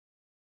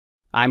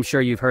I'm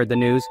sure you've heard the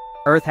news.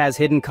 Earth has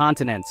hidden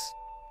continents.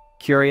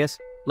 Curious?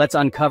 Let's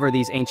uncover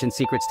these ancient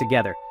secrets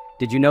together.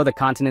 Did you know the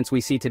continents we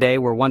see today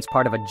were once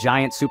part of a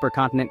giant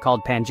supercontinent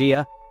called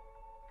Pangea?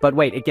 But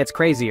wait, it gets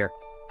crazier.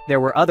 There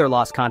were other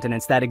lost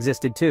continents that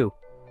existed too.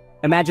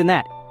 Imagine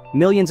that.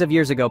 Millions of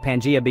years ago,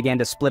 Pangea began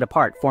to split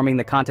apart, forming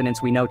the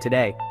continents we know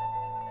today.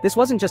 This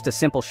wasn't just a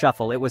simple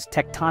shuffle, it was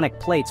tectonic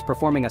plates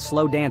performing a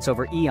slow dance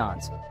over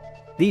eons.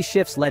 These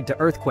shifts led to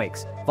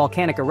earthquakes,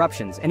 volcanic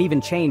eruptions, and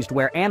even changed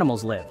where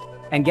animals lived.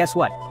 And guess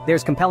what?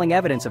 There's compelling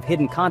evidence of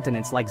hidden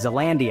continents like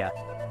Zealandia.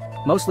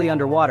 Mostly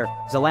underwater,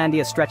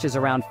 Zealandia stretches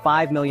around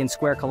 5 million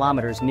square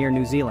kilometers near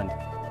New Zealand.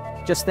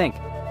 Just think,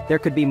 there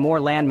could be more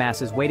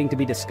landmasses waiting to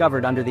be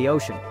discovered under the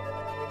ocean.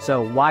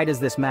 So why does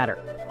this matter?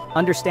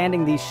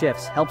 Understanding these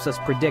shifts helps us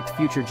predict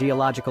future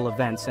geological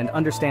events and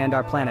understand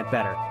our planet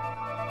better.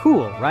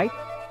 Cool, right?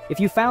 If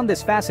you found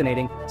this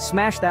fascinating,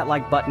 smash that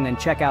like button and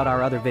check out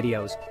our other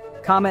videos.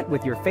 Comment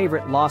with your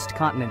favorite lost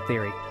continent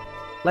theory.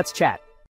 Let's chat.